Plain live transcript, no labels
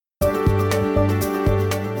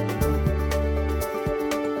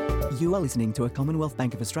You are listening to a Commonwealth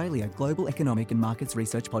Bank of Australia Global Economic and Markets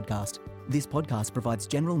Research podcast. This podcast provides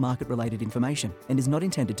general market-related information and is not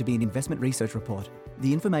intended to be an investment research report.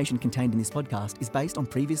 The information contained in this podcast is based on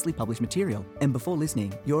previously published material, and before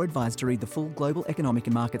listening, you're advised to read the full Global Economic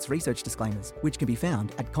and Markets Research disclaimers, which can be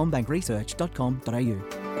found at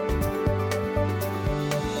commbankresearch.com.au.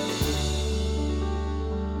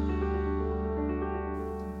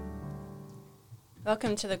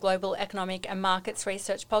 Welcome to the Global Economic and Markets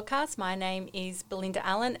Research Podcast. My name is Belinda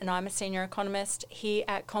Allen and I'm a Senior Economist here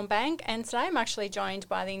at CommBank, and today I'm actually joined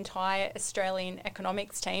by the entire Australian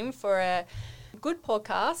economics team for a good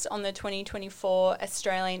podcast on the 2024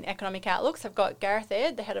 Australian Economic Outlooks. I've got Gareth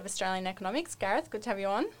Aird, the Head of Australian Economics. Gareth, good to have you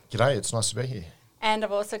on. G'day, it's nice to be here. And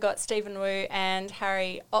I've also got Stephen Wu and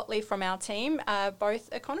Harry Otley from our team, both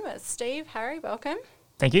economists. Steve, Harry, welcome.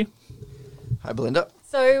 Thank you. Hi, Belinda.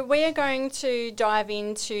 So we are going to dive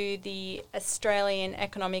into the Australian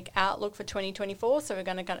Economic Outlook for 2024. So we're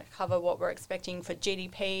going to cover what we're expecting for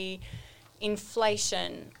GDP,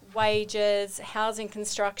 inflation, wages, housing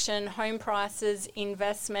construction, home prices,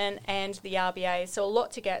 investment, and the RBA. So a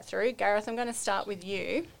lot to get through. Gareth, I'm going to start with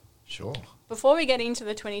you. Sure. Before we get into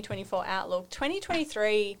the 2024 outlook,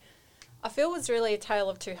 2023, I feel, was really a tale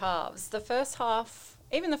of two halves. The first half,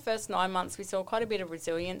 even the first 9 months, we saw quite a bit of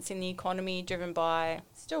resilience in the economy, driven by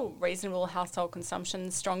still reasonable household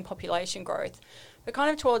consumption, strong population growth. But kind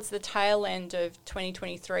of towards the tail end of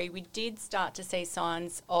 2023, we did start to see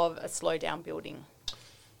signs of a slowdown building.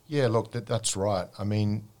 Yeah, look, that's right. I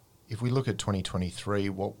mean, if we look at 2023,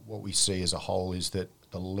 what we see as a whole is that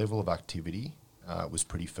the level of activity was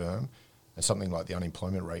pretty firm. And something like the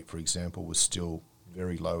unemployment rate, for example, was still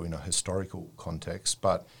very low in a historical context.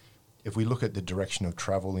 But if we look at the direction of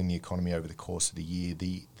travel in the economy over the course of the year,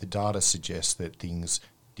 the data suggests that things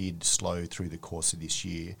did slow through the course of this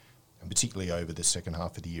year, and particularly over the second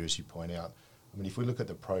half of the year, as you point out. I mean, if we look at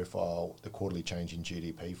the profile, the quarterly change in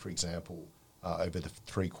GDP, for example, over the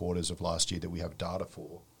 3 quarters of last year that we have data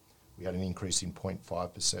for, we had an increase in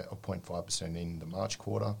 0.5% in the March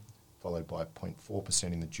quarter, followed by 0.4%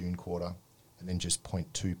 in the June quarter, and then just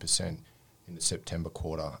 0.2% in the September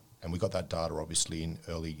quarter. And we got that data obviously in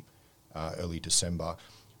early December.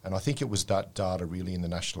 And I think it was that data really in the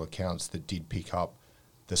national accounts that did pick up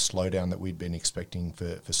the slowdown that we'd been expecting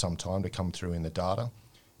for some time to come through in the data.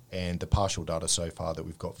 And the partial data so far that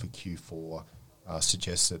we've got for Q4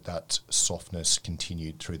 suggests that softness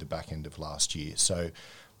continued through the back end of last year. So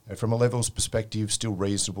from a levels perspective, still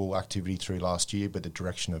reasonable activity through last year, but the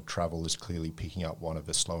direction of travel is clearly picking up one of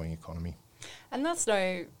a slowing economy. And that's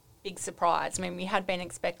no big surprise. I mean, we had been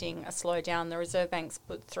expecting a slowdown. The Reserve Bank's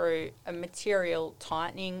put through a material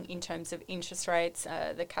tightening in terms of interest rates.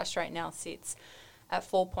 The cash rate now sits at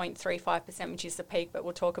 4.35%, which is the peak, but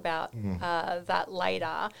we'll talk about that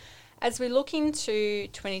later. As we look into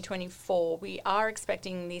 2024, we are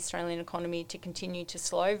expecting the Australian economy to continue to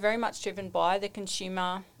slow, very much driven by the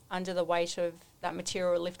consumer under the weight of that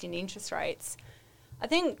material lift in interest rates. I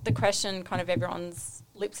think the question kind of everyone's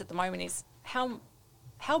lips at the moment is how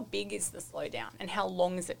big is the slowdown and how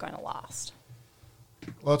long is it going to last?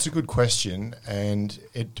 Well, it's a good question, and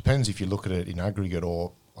it depends if you look at it in aggregate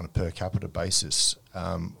or on a per capita basis.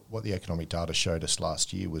 What the economic data showed us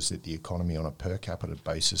last year was that the economy on a per capita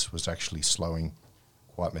basis was actually slowing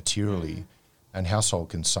quite materially, and household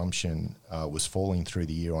consumption was falling through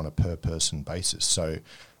the year on a per person basis. So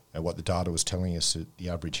what the data was telling us that the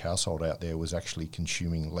average household out there was actually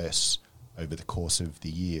consuming less over the course of the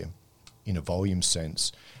year in a volume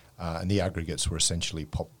sense, and the aggregates were essentially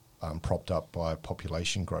propped up by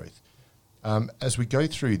population growth. As we go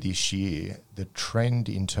through this year, the trend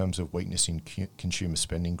in terms of weakness in consumer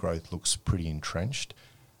spending growth looks pretty entrenched.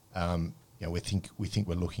 We think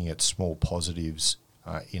we're looking at small positives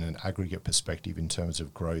in an aggregate perspective in terms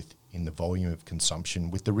of growth in the volume of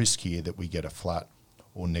consumption, with the risk here that we get a flat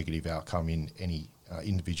or negative outcome in any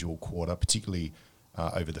individual quarter, particularly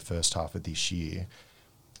over the first half of this year.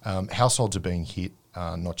 Households are being hit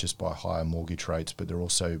not just by higher mortgage rates, but they're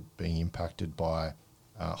also being impacted by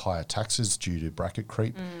higher taxes due to bracket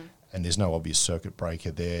creep. And there's no obvious circuit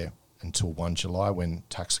breaker there until 1 July when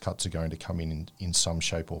tax cuts are going to come in some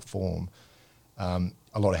shape or form.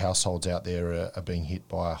 A lot of households out there are being hit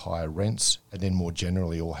by higher rents, and then more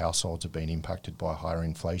generally all households have been impacted by higher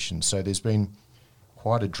inflation. So there's been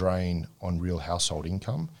quite a drain on real household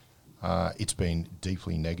income. It's been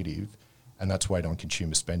deeply negative, and that's weighed on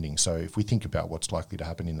consumer spending. So if we think about what's likely to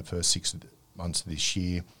happen in the first 6 months of this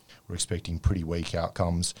year, we're expecting pretty weak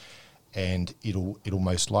outcomes, and it'll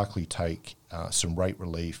most likely take some rate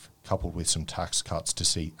relief coupled with some tax cuts to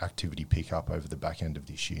see activity pick up over the back end of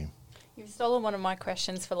this year. You've stolen one of my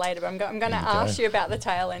questions for later, but I'm going to ask you about the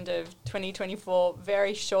tail end of 2024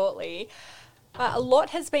 very shortly. A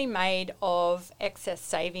lot has been made of excess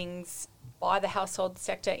savings by the household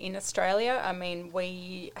sector in Australia. I mean,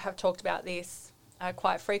 we have talked about this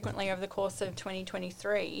quite frequently over the course of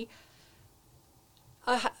 2023.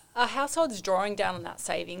 Are households drawing down on that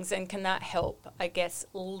savings, and can that help, I guess,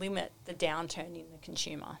 limit the downturn in the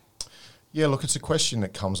consumer? Yeah, look, it's a question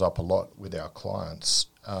that comes up a lot with our clients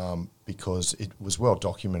because it was well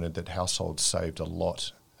documented that households saved a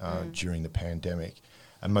lot during the pandemic.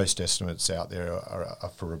 And most estimates out there are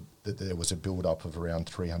that there was a build-up of around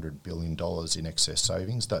 $300 billion in excess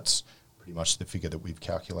savings. That's pretty much the figure that we've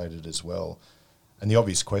calculated as well. And the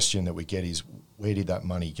obvious question that we get is, where did that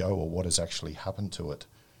money go, or what has actually happened to it?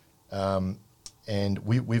 And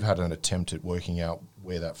we've had an attempt at working out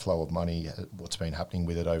where that flow of money, what's been happening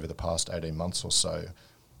with it over the past 18 months or so.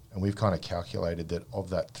 And we've kind of calculated that of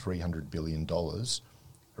that $300 billion,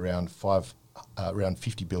 around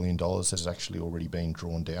 $50 billion has actually already been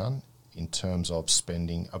drawn down in terms of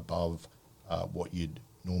spending above what you'd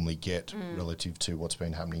normally get relative to what's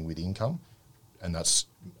been happening with income. And that's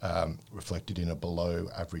reflected in a below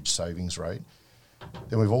average savings rate.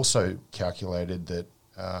 Then we've also calculated that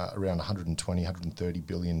around $130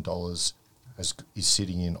 billion is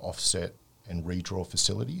sitting in offset and redraw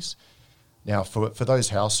facilities. Now, for those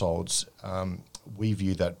households, we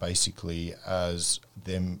view that basically as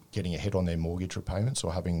them getting ahead on their mortgage repayments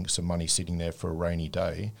or having some money sitting there for a rainy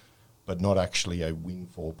day, but not actually a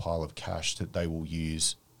windfall pile of cash that they will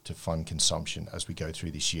use to fund consumption as we go through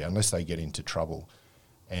this year, unless they get into trouble.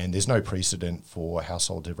 And there's no precedent for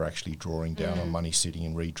households ever actually drawing down on money sitting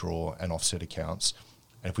in redraw and offset accounts.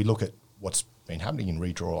 And if we look at what's been happening in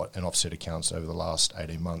redraw and offset accounts over the last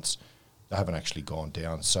 18 months, they haven't actually gone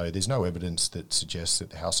down. So there's no evidence that suggests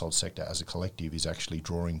that the household sector as a collective is actually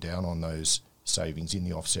drawing down on those savings in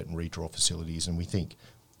the offset and redraw facilities. And we think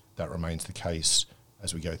that remains the case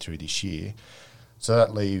as we go through this year. So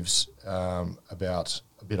that leaves about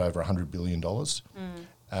a bit over $100 billion.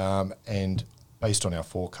 And based on our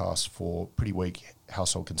forecast for pretty weak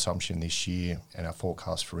household consumption this year and our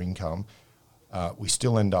forecast for income, we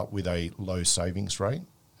still end up with a low savings rate.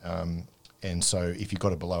 And so if you've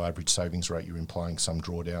got a below average savings rate, you're implying some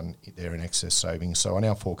drawdown there in excess savings. So on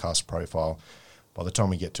our forecast profile, by the time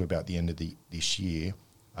we get to about the end of this year,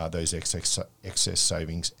 those excess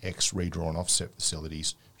savings, ex redraw and offset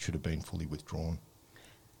facilities, should have been fully withdrawn.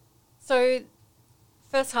 So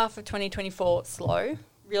first half of 2024, slow,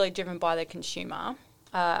 really driven by the consumer.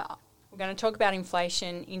 We're going to talk about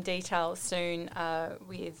inflation in detail soon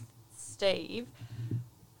with Steve.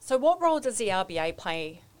 So what role does the RBA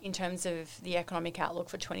play in terms of the economic outlook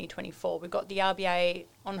for 2024? We've got the RBA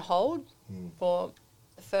on hold for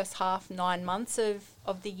the first half, 9 months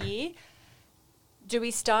of the year. Do we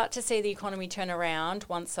start to see the economy turn around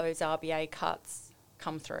once those RBA cuts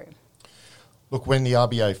come through? Look, when the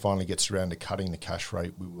RBA finally gets around to cutting the cash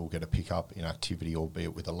rate, we will get a pickup in activity,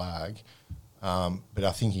 albeit with a lag. But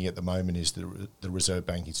our thinking at the moment is that the Reserve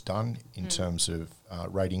Bank is done in terms of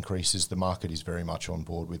rate increases. The market is very much on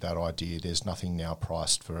board with that idea. There's nothing now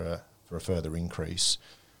priced for a further increase.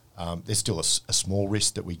 There's still a small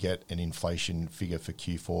risk that we get an inflation figure for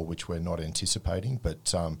Q4, which we're not anticipating.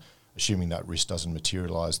 But assuming that risk doesn't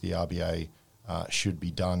materialise, the RBA should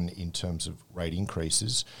be done in terms of rate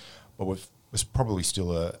increases. But we're probably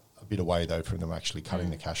still a bit away, though, from them actually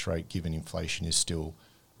cutting the cash rate, given inflation is still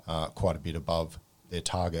quite a bit above their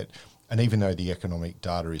target. And even though the economic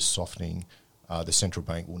data is softening, the central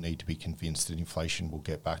bank will need to be convinced that inflation will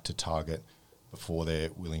get back to target before they're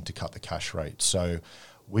willing to cut the cash rate. So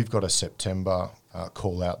we've got a September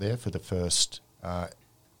call out there for the first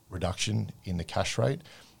reduction in the cash rate.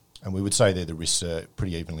 And we would say that the risks are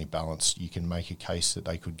pretty evenly balanced. You can make a case that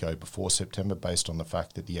they could go before September based on the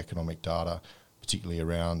fact that the economic data, particularly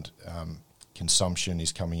around consumption,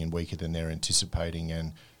 is coming in weaker than they're anticipating.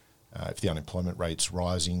 And if the unemployment rate's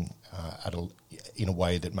rising in a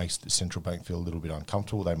way that makes the central bank feel a little bit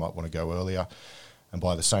uncomfortable, they might want to go earlier. And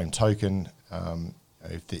by the same token,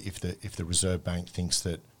 if the Reserve Bank thinks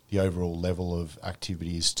that the overall level of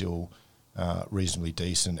activity is still reasonably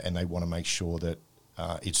decent and they want to make sure that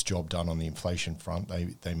its job done on the inflation front,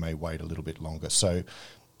 they may wait a little bit longer. So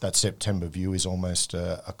that September view is almost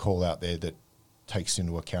a call out there that takes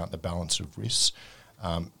into account the balance of risks.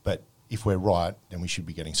 But if we're right, then we should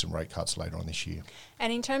be getting some rate cuts later on this year.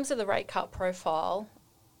 And in terms of the rate cut profile,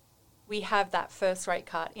 we have that first rate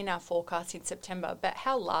cut in our forecast in September, but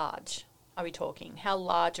how large are we talking? How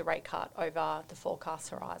large a rate cut over the forecast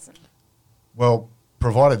horizon? Well,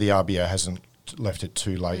 provided the RBA hasn't left it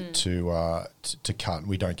too late to cut and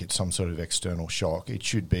we don't get some sort of external shock. It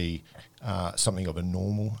should be something of a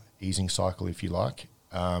normal easing cycle, if you like.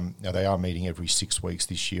 Now, they are meeting every 6 weeks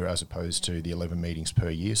this year as opposed to the 11 meetings per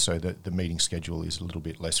year, so the meeting schedule is a little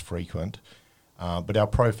bit less frequent. But our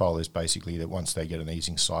profile is basically that once they get an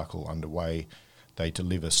easing cycle underway, they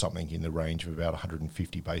deliver something in the range of about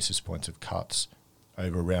 150 basis points of cuts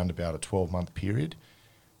over around about a 12-month period.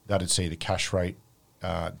 That'd see the cash rate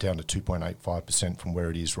down to 2.85% from where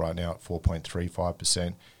it is right now at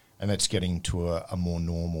 4.35%, and that's getting to a more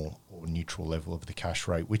normal or neutral level of the cash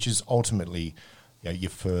rate, which is ultimately your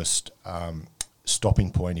first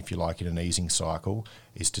stopping point, if you like, in an easing cycle,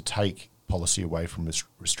 is to take policy away from this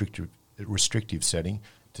restrictive setting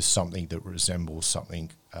to something that resembles something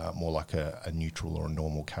more like a neutral or a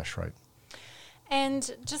normal cash rate.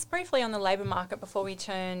 And just briefly on the labour market before we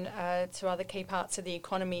turn to other key parts of the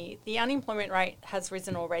economy, the unemployment rate has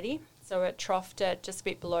risen already. So it troughed at just a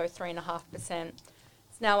bit below 3.5%.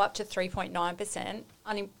 It's now up to 3.9%.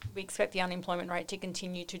 We expect the unemployment rate to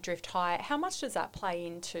continue to drift higher. How much does that play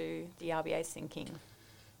into the RBA's thinking?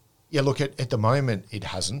 Yeah, look, at the moment it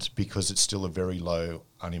hasn't, because it's still a very low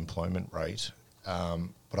unemployment rate.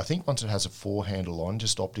 But I think once it has a 4 handle on,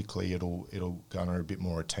 just optically it'll garner a bit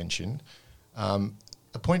more attention.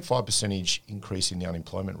 A 0.5 percentage increase in the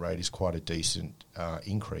unemployment rate is quite a decent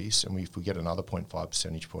increase, and if we get another 0.5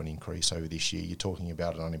 percentage point increase over this year, you're talking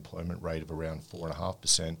about an unemployment rate of around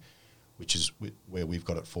 4.5%, which is where we've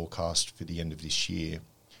got it forecast for the end of this year.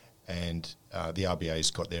 And the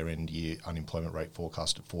RBA's got their end year unemployment rate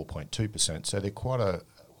forecast at 4.2%, so they're quite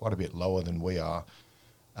a bit lower than we are.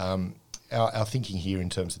 Our thinking here in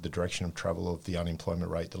terms of the direction of travel of the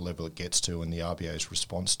unemployment rate, the level it gets to, and the RBA's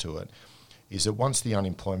response to it, is that once the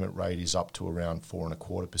unemployment rate is up to around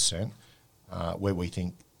 4.25%, where we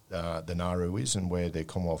think the NARU is and where the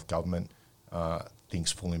Commonwealth Government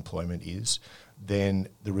thinks full employment is, then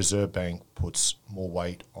the Reserve Bank puts more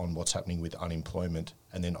weight on what's happening with unemployment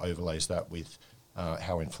and then overlays that with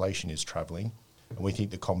how inflation is travelling. And we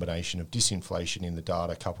think the combination of disinflation in the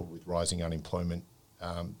data coupled with rising unemployment,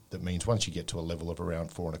 that means once you get to a level of around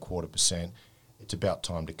 4.25%, it's about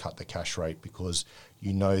time to cut the cash rate, because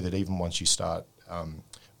you know that even once you start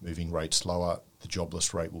moving rates lower, the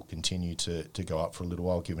jobless rate will continue to go up for a little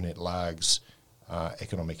while, given it lags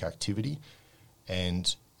economic activity.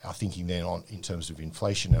 And our thinking then in terms of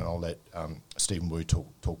inflation, and I'll let Stephen Wu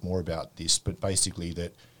talk more about this, but basically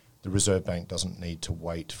that the Reserve Bank doesn't need to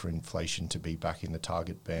wait for inflation to be back in the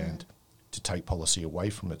target band to take policy away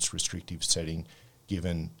from its restrictive setting,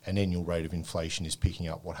 given an annual rate of inflation is picking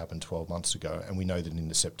up what happened 12 months ago. And we know that in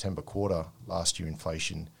the September quarter last year,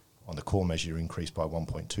 inflation on the core measure increased by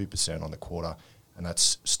 1.2% on the quarter, and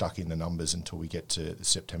that's stuck in the numbers until we get to the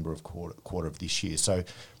September quarter of this year. So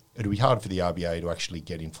it'll be hard for the RBA to actually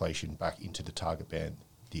get inflation back into the target band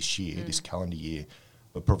this year, this calendar year,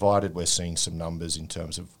 but provided we're seeing some numbers in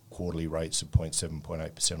terms of quarterly rates of 0.7%,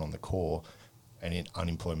 0.8% on the core, and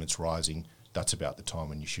unemployment's rising, that's about the time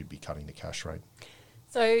when you should be cutting the cash rate.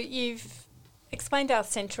 So you've explained our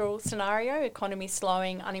central scenario: economy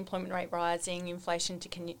slowing, unemployment rate rising, inflation to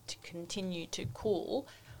continue to cool.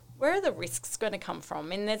 Where are the risks going to come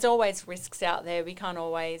from? And there's always risks out there. We can't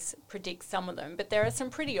always predict some of them, but there are some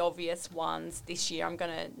pretty obvious ones this year. I'm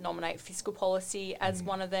going to nominate fiscal policy as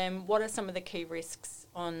one of them. What are some of the key risks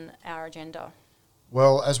on our agenda?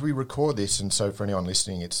 Well, as we record this, and so for anyone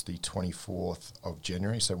listening, it's the 24th of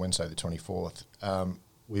January, so Wednesday the 24th,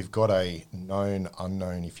 we've got a known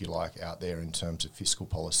unknown, if you like, out there in terms of fiscal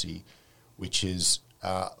policy, which is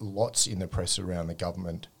lots in the press around the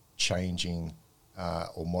government changing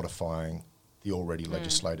or modifying the already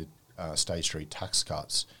legislated stage 3 tax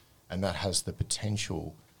cuts, and that has the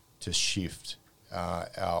potential to shift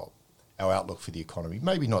our outlook for the economy.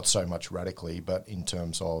 Maybe not so much radically, but in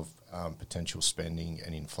terms of potential spending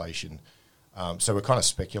and inflation. So we're kind of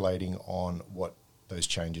speculating on what those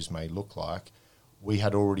changes may look like. We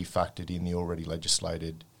had already factored in the already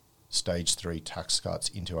legislated stage 3 tax cuts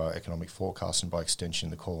into our economic forecast, and by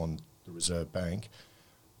extension the call on the Reserve Bank.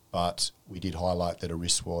 But we did highlight that a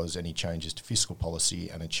risk was any changes to fiscal policy,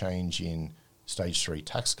 and a change in stage 3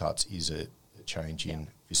 tax cuts is a change in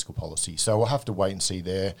fiscal policy. So we'll have to wait and see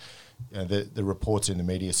there. You know, the reports in the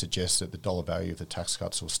media suggest that the dollar value of the tax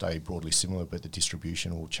cuts will stay broadly similar, but the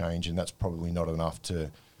distribution will change, and that's probably not enough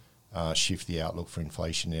to shift the outlook for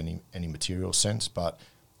inflation in any material sense. But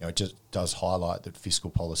it just does highlight that fiscal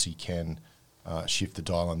policy can shift the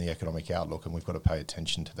dial on the economic outlook, and we've got to pay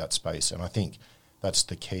attention to that space. And I think that's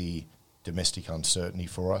the key domestic uncertainty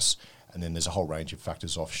for us. And then there's a whole range of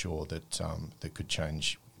factors offshore that could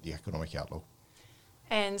change the economic outlook.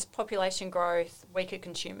 And population growth, weaker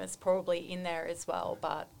consumers probably in there as well,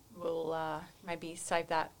 but we'll maybe save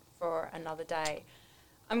that for another day.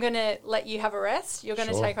 I'm going to let you have a rest. You're going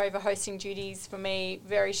to take over hosting duties for me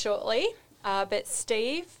very shortly. But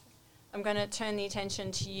Steve, I'm going to turn the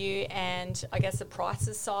attention to you and I guess the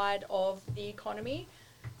prices side of the economy.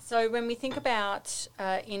 So when we think about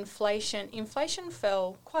inflation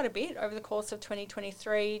fell quite a bit over the course of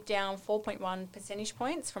 2023, down 4.1 percentage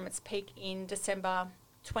points from its peak in December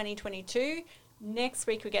 2022. Next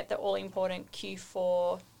week we get the all-important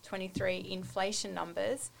Q4 23 inflation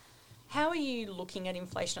numbers. How are you looking at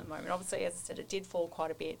inflation at the moment? Obviously, as I said, it did fall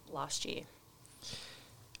quite a bit last year.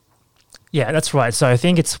 Yeah, that's right. So I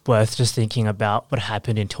think it's worth just thinking about what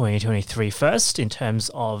happened in 2023 first in terms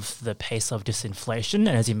of the pace of disinflation.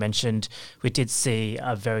 And as you mentioned, we did see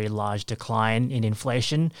a very large decline in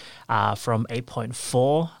inflation from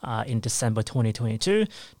 8.4 in December 2022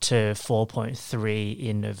 to 4.3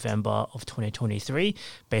 in November of 2023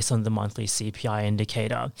 based on the monthly CPI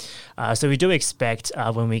indicator. So we do expect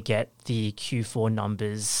when we get the Q4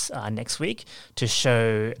 numbers next week to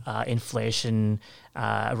show inflation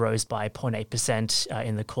rose by 0.8%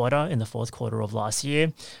 in the quarter, in the fourth quarter of last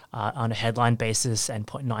year, on a headline basis, and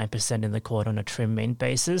 0.9% in the quarter on a trim mean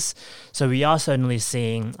basis. So we are certainly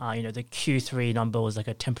seeing, the Q3 number was like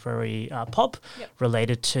a temporary pop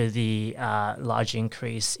related to the large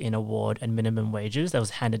increase in award and minimum wages that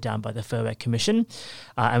was handed down by the Fair Work Commission.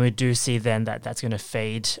 And we do see then that that's going to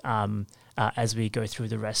fade as we go through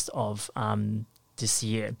the rest of this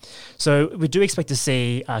year. So we do expect to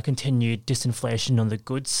see continued disinflation on the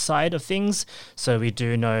goods side of things. So we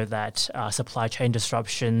do know that supply chain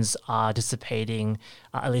disruptions are dissipating,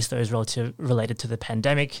 at least those related to the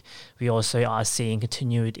pandemic. We also are seeing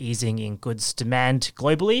continued easing in goods demand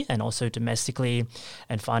globally and also domestically.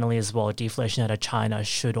 And finally as well, deflation out of China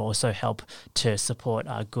should also help to support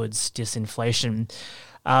goods disinflation.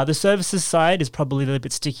 The services side is probably a little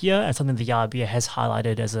bit stickier and something the RBA has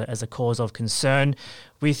highlighted as a cause of concern.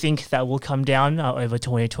 We think that will come down over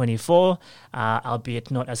 2024,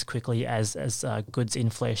 albeit not as quickly as goods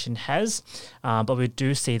inflation has. But we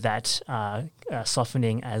do see that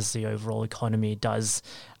softening as the overall economy does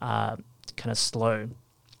kind of slow.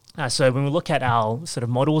 So when we look at our sort of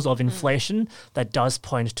models of inflation, that does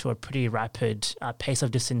point to a pretty rapid pace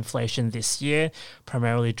of disinflation this year,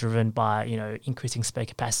 primarily driven by, increasing spare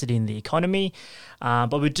capacity in the economy.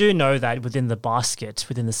 But we do know that within the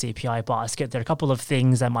CPI basket, there are a couple of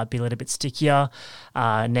things that might be a little bit stickier,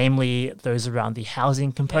 namely those around the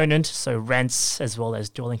housing component, so rents as well as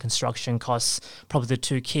dwelling construction costs, probably the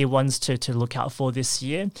two key ones to look out for this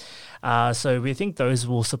year. So we think those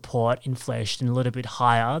will support inflation a little bit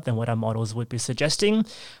higher than what our models would be suggesting,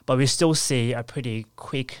 but we still see a pretty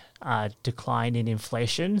quick decline in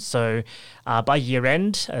inflation. So by year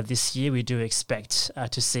end this year, we do expect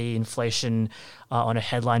to see inflation on a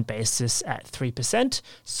headline basis at 3%,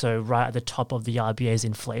 so right at the top of the RBA's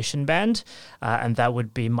inflation band, and that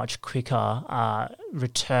would be much quicker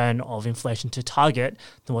return of inflation to target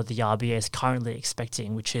than what the RBA is currently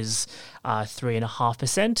expecting, which is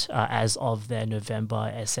 3.5% as of their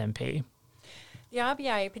November SMP. The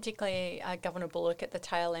RBA, particularly Governor Bullock at the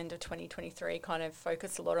tail end of 2023, kind of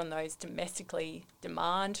focused a lot on those domestically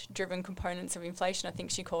demand-driven components of inflation. I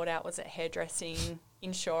think she called out, was it hairdressing,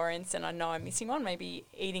 insurance, and I know I'm missing one, maybe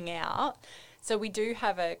eating out. So we do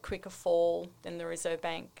have a quicker fall than the Reserve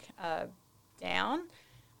Bank down.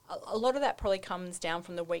 A lot of that probably comes down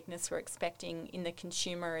from the weakness we're expecting in the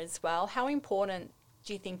consumer as well. How important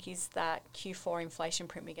do you think is that Q4 inflation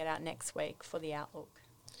print we get out next week for the outlook?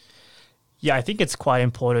 Yeah, I think it's quite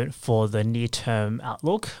important for the near-term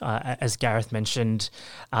outlook. As Gareth mentioned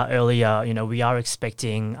earlier, we are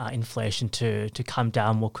expecting inflation to come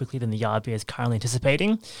down more quickly than the RBA is currently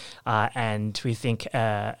anticipating. And we think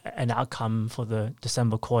an outcome for the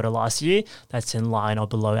December quarter last year that's in line or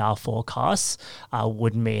below our forecasts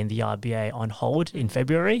would mean the RBA on hold in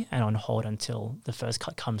February and on hold until the first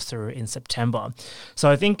cut comes through in September. So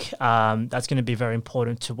I think that's going to be very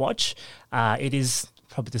important to watch. It is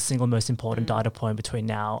probably the single most important data point between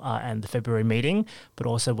now and the February meeting, but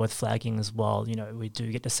also worth flagging as well. We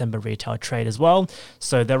do get December retail trade as well.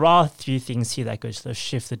 So there are a few things here that could sort of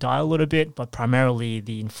shift the dial a little bit, but primarily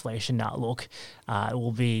the inflation outlook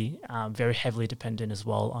will be very heavily dependent as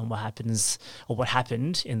well on what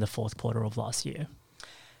happened in the fourth quarter of last year.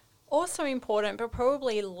 Also important, but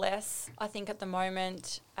probably less, I think at the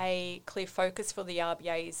moment, a clear focus for the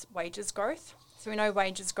RBA's wages growth. So we know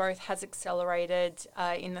wages growth has accelerated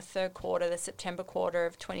in the third quarter, the September quarter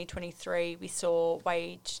of 2023. We saw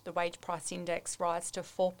the wage price index rise to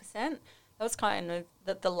 4%. That was kind of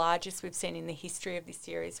the largest we've seen in the history of this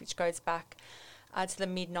series, which goes back to the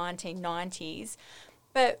mid-1990s.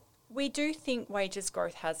 But we do think wages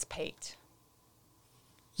growth has peaked.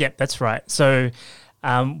 Yep, that's right. So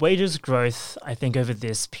wages growth, I think, over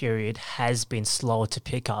this period has been slower to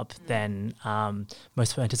pick up than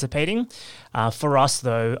most were anticipating. For us,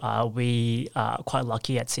 though, we are quite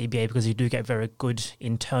lucky at CBA because we do get very good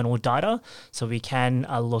internal data. So we can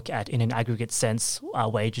look at, in an aggregate sense,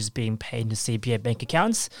 wages being paid into CBA bank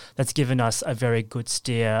accounts. That's given us a very good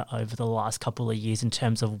steer over the last couple of years in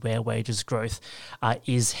terms of where wages growth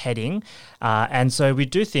is heading. And so we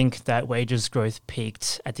do think that wages growth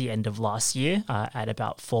peaked at the end of last year at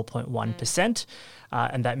about 4.1%.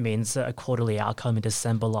 And that means a quarterly outcome in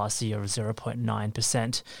December last year of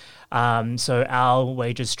 0.9%. So our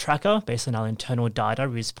wages tracker, based on our internal data,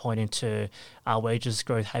 is pointing to our wages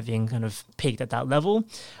growth having kind of peaked at that level.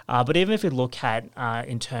 But even if we look at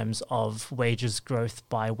in terms of wages growth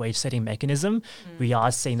by wage setting mechanism, we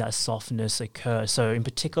are seeing that softness occur. So in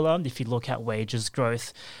particular, if you look at wages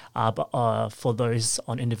growth for those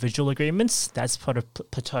on individual agreements, that's sort of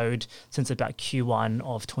plateaued since about Q1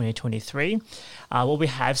 of 2023. What we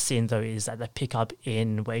have seen, though, is that the pickup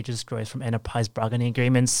in wages growth from enterprise bargaining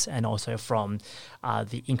agreements and also from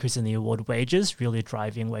the increase in the award wages really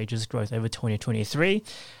driving wages growth over 2023.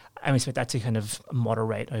 And we expect that to kind of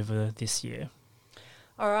moderate over this year.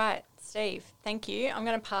 All right, Steve, thank you. I'm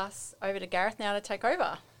going to pass over to Gareth now to take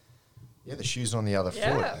over. Yeah, the shoe's on the other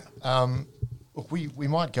foot. Look, we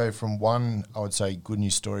might go from one, I would say, good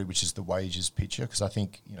news story, which is the wages picture, because I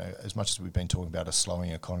think, as much as we've been talking about a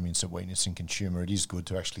slowing economy and some weakness in consumer, it is good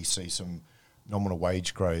to actually see some nominal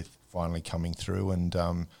wage growth finally coming through.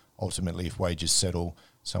 And ultimately, if wages settle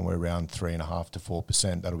somewhere around 3.5% to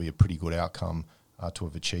 4%, that'll be a pretty good outcome to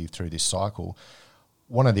have achieved through this cycle.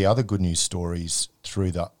 One of the other good news stories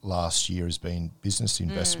through the last year has been business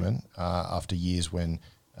investment after years when,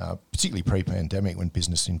 particularly pre-pandemic, when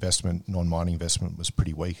business investment, non-mining investment was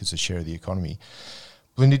pretty weak as a share of the economy.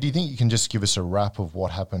 Belinda, do you think you can just give us a wrap of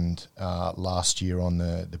what happened last year on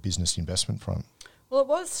the business investment front? Well, it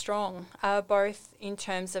was strong, both in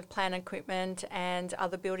terms of plant equipment and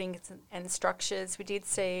other buildings and structures. We did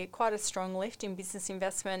see quite a strong lift in business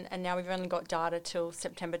investment, and now we've only got data till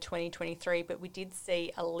September 2023, but we did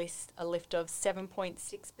see a lift of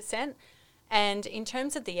 7.6%. And in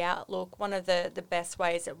terms of the outlook, one of the best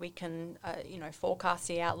ways that we can forecast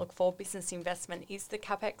the outlook for business investment is the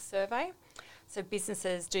CapEx survey. So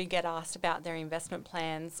businesses do get asked about their investment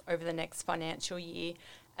plans over the next financial year,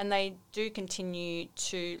 and they do continue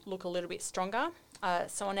to look a little bit stronger.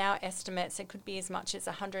 So on our estimates, it could be as much as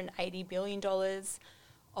 $180 billion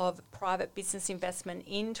of private business investment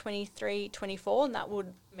in 23-24, and that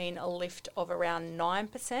would mean a lift of around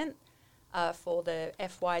 9% for the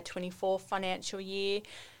FY24 financial year.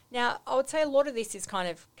 Now, I would say a lot of this is kind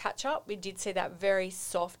of catch up. We did see that very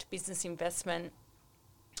soft business investment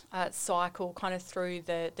cycle kind of through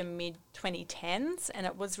the mid-2010s, and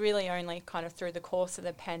it was really only kind of through the course of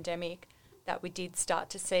the pandemic that we did start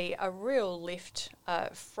to see a real lift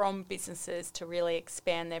from businesses to really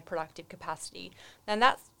expand their productive capacity. And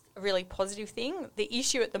that's a really positive thing. The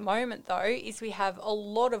issue at the moment, though, is we have a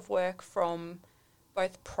lot of work from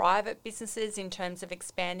both private businesses in terms of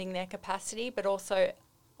expanding their capacity, but also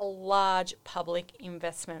a large public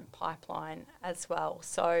investment pipeline as well.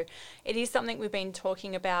 So it is something we've been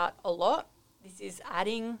talking about a lot. This is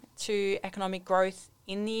adding to economic growth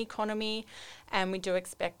in the economy, and we do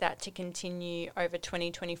expect that to continue over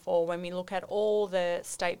 2024. When we look at all the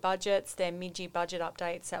state budgets, their mid-year budget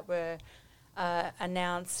updates that were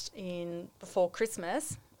announced before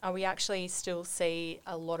Christmas, we actually still see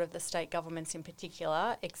a lot of the state governments in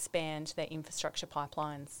particular expand their infrastructure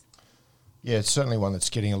pipelines. Yeah, it's certainly one that's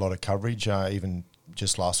getting a lot of coverage. Even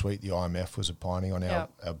just last week, the IMF was opining on our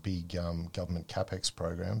big government CapEx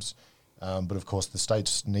programs. But of course, the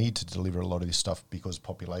states need to deliver a lot of this stuff because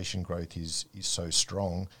population growth is so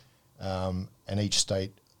strong. And each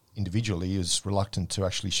state individually is reluctant to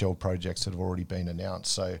actually shelve projects that have already been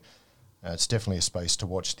announced. So it's definitely a space to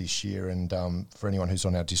watch this year. And for anyone who's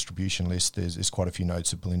on our distribution list, there's quite a few notes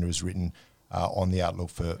that Belinda has written on the outlook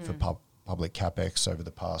for public CapEx over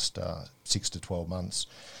the past 6 to 12 months.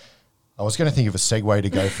 I was going to think of a segue to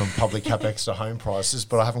go from public CapEx to home prices,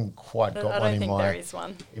 but I haven't quite got one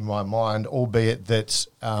in my mind, albeit that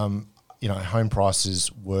home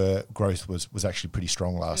prices growth was actually pretty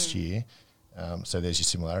strong last year. So there's your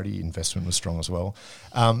similarity. Investment was strong as well.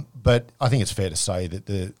 But I think it's fair to say that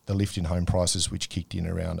the lift in home prices, which kicked in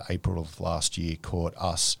around April of last year, caught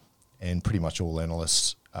us and pretty much all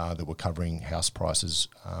analysts that were covering house prices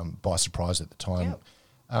by surprise at the time.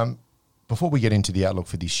 Before we get into the outlook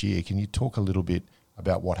for this year, can you talk a little bit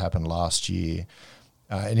about what happened last year,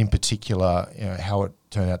 and in particular, how it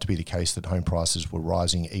turned out to be the case that home prices were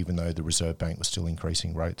rising even though the Reserve Bank was still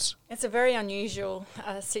increasing rates? It's a very unusual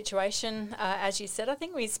situation. As you said, I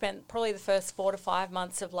think we spent probably the first 4 to 5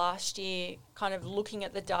 months of last year kind of looking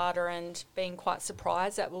at the data and being quite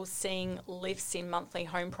surprised that we're seeing lifts in monthly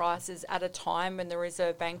home prices at a time when the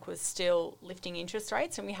Reserve Bank was still lifting interest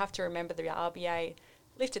rates. And we have to remember the RBA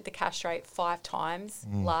lifted the cash rate 5 times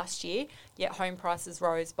last year, yet home prices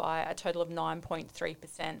rose by a total of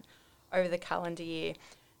 9.3% over the calendar year.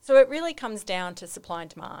 So it really comes down to supply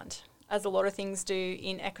and demand. As a lot of things do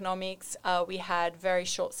in economics, we had very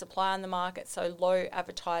short supply on the market, so low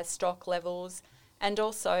advertised stock levels. And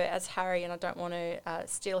also, as Harry, and I don't want to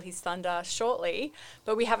steal his thunder shortly,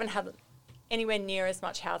 but we haven't had anywhere near as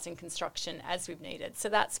much housing construction as we've needed. So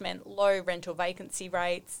that's meant low rental vacancy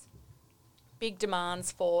rates, big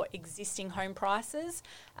demands for existing home prices,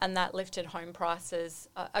 and that lifted home prices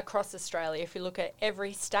across Australia. If you look at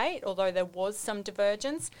every state, although there was some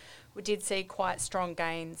divergence, we did see quite strong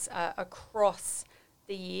gains across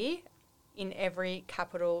the year in every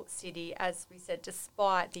capital city, as we said,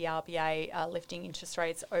 despite the RBA lifting interest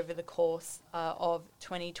rates over the course of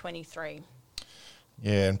 2023.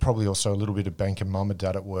 Yeah, and probably also a little bit of bank and mum and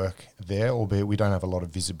dad at work there, albeit we don't have a lot of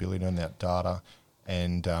visibility on that data.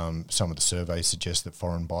 And some of the surveys suggest that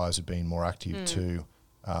foreign buyers have been more active too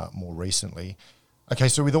more recently. Okay,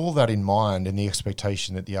 so with all that in mind and the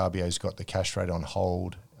expectation that the RBA's got the cash rate on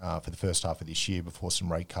hold for the first half of this year before some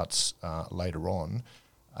rate cuts later on,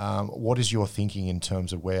 what is your thinking in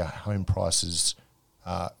terms of where home prices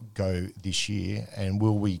go this year, and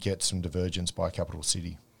will we get some divergence by capital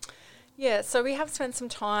city? Yeah, so we have spent some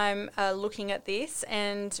time looking at this,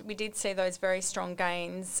 and we did see those very strong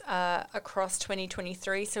gains across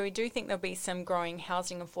 2023. So we do think there'll be some growing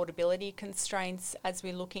housing affordability constraints as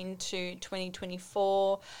we look into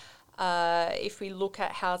 2024. If we look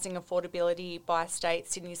at housing affordability by state,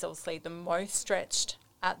 Sydney's obviously the most stretched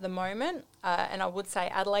at the moment. And I would say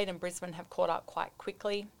Adelaide and Brisbane have caught up quite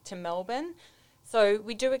quickly to Melbourne. So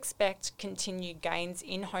we do expect continued gains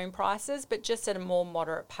in home prices, but just at a more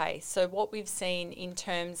moderate pace. So what we've seen in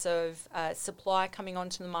terms of supply coming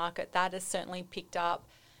onto the market, that has certainly picked up.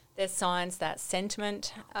 There's signs that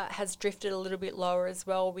sentiment has drifted a little bit lower as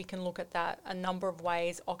well. We can look at that a number of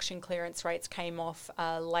ways. Auction clearance rates came off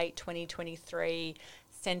late 2023.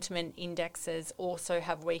 Sentiment indexes also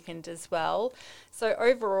have weakened as well. So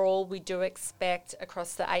overall, we do expect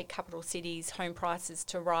across the 8 capital cities home prices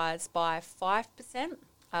to rise by 5%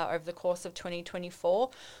 over the course of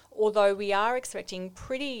 2024, although we are expecting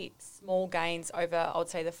pretty small gains over, I would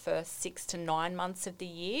say, the first 6 to 9 months of the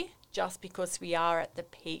year, just because we are at the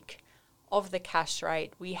peak of the cash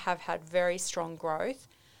rate. We have had very strong growth,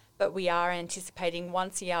 but we are anticipating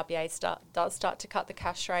once the RBA does start to cut the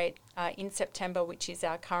cash rate in September, which is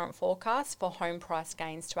our current forecast, for home price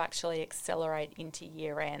gains to actually accelerate into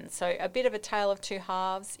year end. So a bit of a tale of two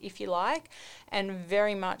halves, if you like, and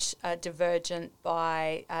very much divergent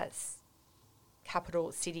by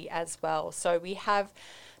capital city as well. So we have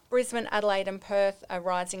Brisbane, Adelaide and Perth are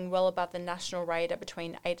rising well above the national rate at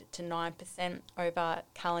between 8 to 9% over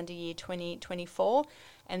calendar year 2024,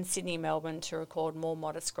 and Sydney and Melbourne to record more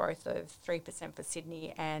modest growth of 3% for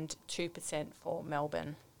Sydney and 2% for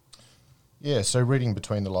Melbourne. Yeah, so reading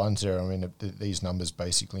between the lines there, I mean, these numbers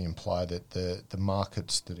basically imply that the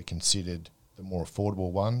markets that are considered the more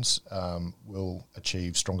affordable ones will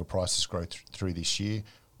achieve stronger prices growth through this year,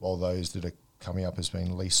 while those that are coming up as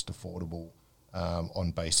being least affordable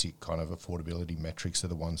on basic kind of affordability metrics are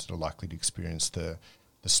the ones that are likely to experience the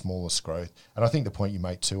smallest growth. And I think the point you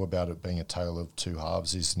make too about it being a tale of two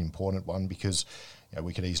halves is an important one, because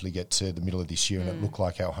we could easily get to the middle of this year and it look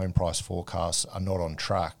like our home price forecasts are not on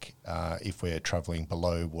track if we're travelling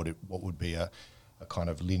below what would be a kind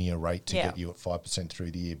of linear rate to get you at 5%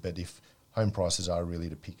 through the year. But if home prices are really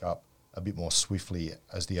to pick up a bit more swiftly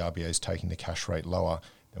as the RBA is taking the cash rate lower,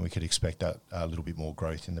 then we could expect that a little bit more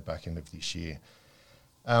growth in the back end of this year.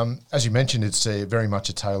 As you mentioned, it's very much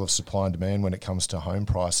a tale of supply and demand when it comes to home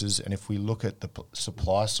prices. And if we look at the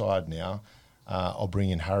supply side now, I'll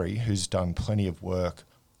bring in Harry, who's done plenty of work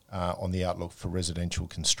on the outlook for residential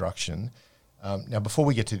construction. Now, before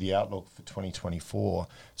we get to the outlook for 2024,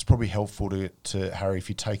 it's probably helpful to Harry, if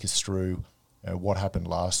you take us through what happened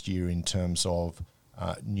last year in terms of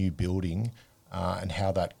new building and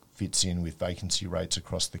how that fits in with vacancy rates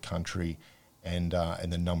across the country and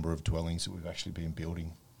the number of dwellings that we've actually been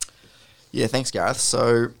building. Yeah, thanks, Gareth.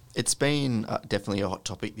 So it's been definitely a hot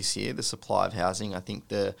topic this year, the supply of housing. I think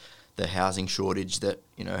the the housing shortage that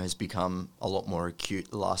has become a lot more acute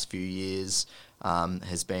the last few years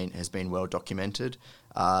has been well documented.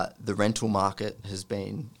 The rental market has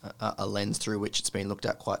been a lens through which it's been looked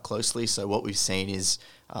at quite closely. So what we've seen is,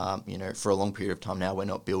 for a long period of time now, we're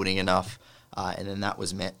not building enough, and then that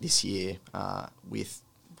was met this year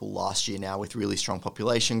last year now with really strong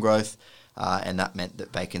population growth, and that meant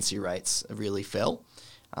that vacancy rates really fell.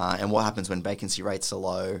 And what happens when vacancy rates are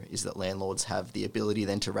low is that landlords have the ability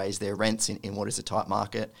then to raise their rents in what is a tight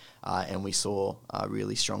market, and we saw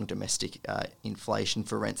really strong domestic inflation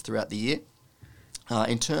for rents throughout the year.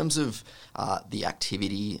 In terms of the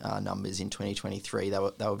activity numbers in 2023, they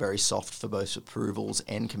were very soft for both approvals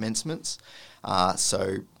and commencements.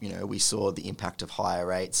 So we saw the impact of higher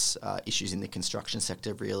rates, issues in the construction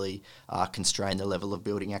sector really constrain the level of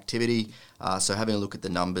building activity. So having a look at the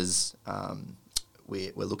numbers,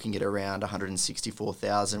 we're looking at around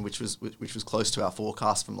 164,000, which was close to our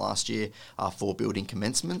forecast from last year for building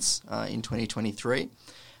commencements in 2023.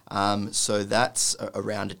 So that's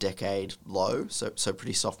around a decade low, so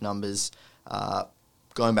pretty soft numbers.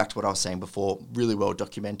 Going back to what I was saying before, really well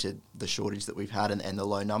documented the shortage that we've had and the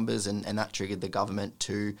low numbers, and that triggered the government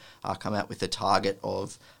to come out with a target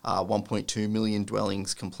of 1.2 million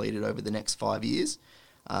dwellings completed over the next 5 years.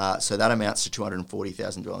 So that amounts to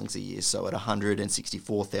 240,000 dwellings a year. So at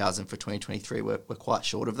 164,000 for 2023, we're quite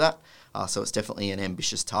short of that. So it's definitely an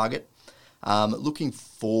ambitious target. Looking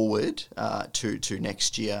forward to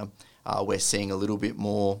next year, we're seeing a little bit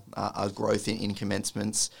more growth in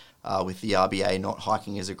commencements with the RBA not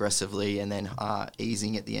hiking as aggressively and then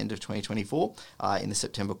easing at the end of 2024 in the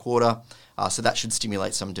September quarter. So that should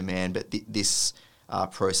stimulate some demand, but this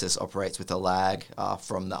process operates with a lag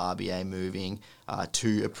from the RBA moving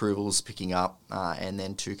to approvals picking up and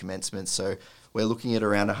then to commencements. So we're looking at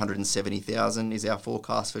around 170,000 is our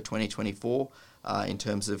forecast for 2024 in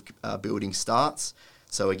terms of building starts.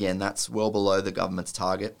 So again, that's well below the government's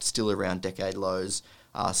target, still around decade lows.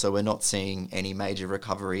 So we're not seeing any major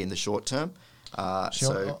recovery in the short term.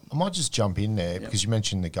 So I might just jump in there because you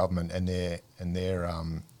mentioned the government and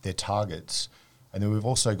their targets, and then we've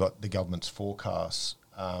also got the government's forecasts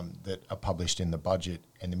that are published in the budget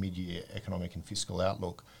and the mid-year economic and fiscal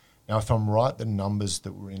outlook. Now, if I'm right, the numbers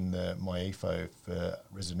that were in the MyEFO for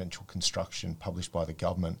residential construction published by the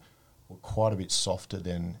government were quite a bit softer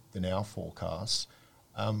than our forecasts.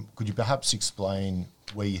 Could you perhaps explain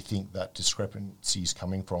where you think that discrepancy is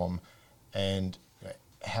coming from and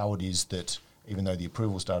how it is that even though the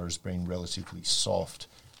approvals data has been relatively soft,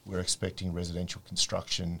 we're expecting residential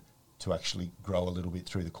construction to actually grow a little bit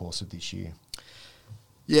through the course of this year?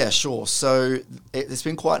 Yeah, sure. So it's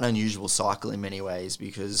been quite an unusual cycle in many ways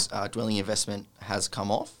because dwelling investment has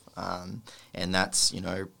come off. And that's,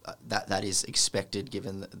 that is expected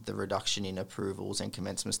given the reduction in approvals and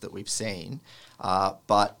commencements that we've seen.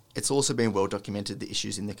 But it's also been well documented the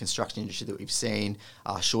issues in the construction industry that we've seen,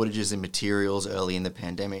 shortages in materials early in the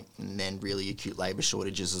pandemic, and then really acute labour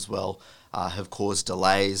shortages as well have caused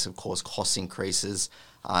delays, have caused cost increases.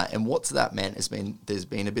 And what's that meant has been there's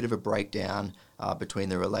been a bit of a breakdown between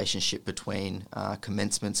the relationship between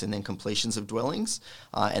commencements and then completions of dwellings,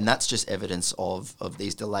 and that's just evidence of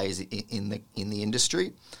these delays in the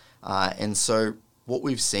industry. And so what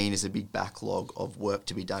we've seen is a big backlog of work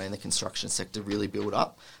to be done in the construction sector really build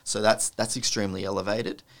up. So that's extremely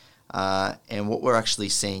elevated. And what we're actually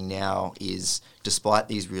seeing now is, despite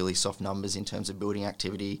these really soft numbers in terms of building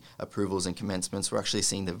activity, approvals and commencements, we're actually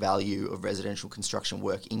seeing the value of residential construction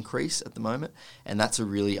work increase at the moment. And that's a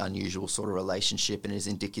really unusual sort of relationship and is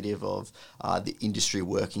indicative of the industry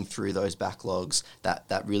working through those backlogs,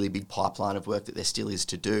 that really big pipeline of work that there still is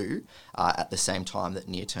to do at the same time that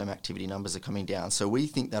near-term activity numbers are coming down. So we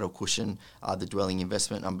think that'll cushion the dwelling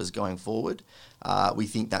investment numbers going forward. We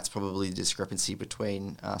think that's probably the discrepancy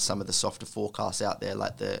between some of the softer forecasts out there,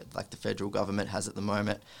 like the federal government has at the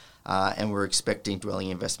moment, and we're expecting dwelling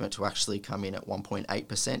investment to actually come in at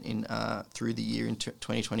 1.8% in through the year in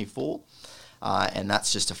 2024, and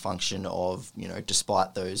that's just a function of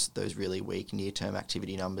despite those really weak near-term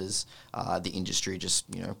activity numbers, the industry just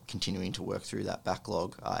continuing to work through that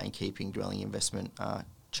backlog and keeping dwelling investment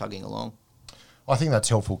chugging along. I think that's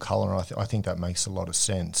helpful colour, and I think that makes a lot of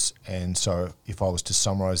sense. And so if I was to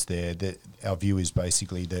summarise there, that our view is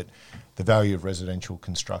basically that the value of residential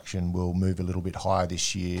construction will move a little bit higher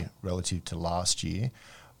this year relative to last year,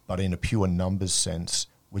 but in a pure numbers sense,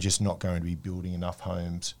 we're just not going to be building enough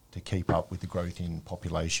homes to keep up with the growth in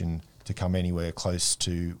population to come anywhere close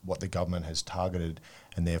to what the government has targeted,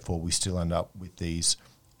 and therefore we still end up with these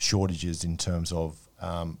shortages in terms of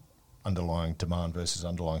underlying demand versus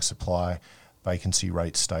underlying supply. Vacancy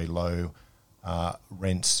rates stay low,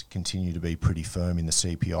 rents continue to be pretty firm in the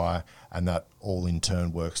CPI, and that all in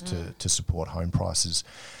turn works to support home prices.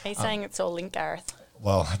 Are you saying it's all linked, Gareth?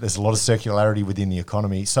 Well, there's a lot of circularity within the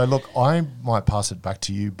economy. So, look, I might pass it back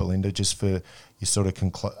to you, Belinda, just for your sort of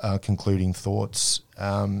concluding thoughts.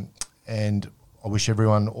 And I wish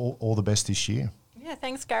everyone all the best this year. Yeah,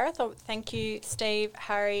 thanks, Gareth. Thank you, Steve,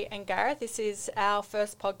 Harry and Gareth. This is our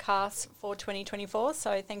first podcast for 2024,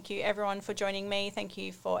 so thank you everyone for joining me. Thank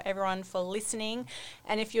you for everyone for listening.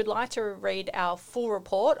 And if you'd like to read our full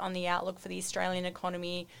report on the outlook for the Australian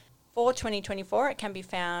economy for 2024, it can be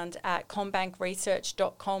found at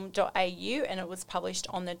combankresearch.com.au, and it was published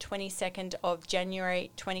on the 22nd of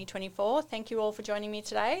January 2024. Thank you all for joining me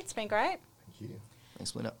today. It's been great. Thank you.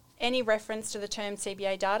 Thanks, Belinda. Any reference to the term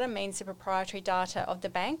CBA data means the proprietary data of the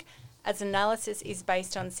bank. As analysis is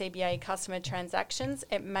based on CBA customer transactions,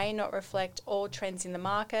 it may not reflect all trends in the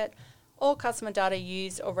market. All customer data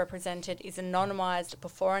used or represented is anonymised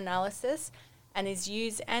before analysis and is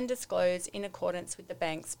used and disclosed in accordance with the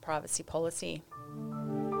bank's privacy policy.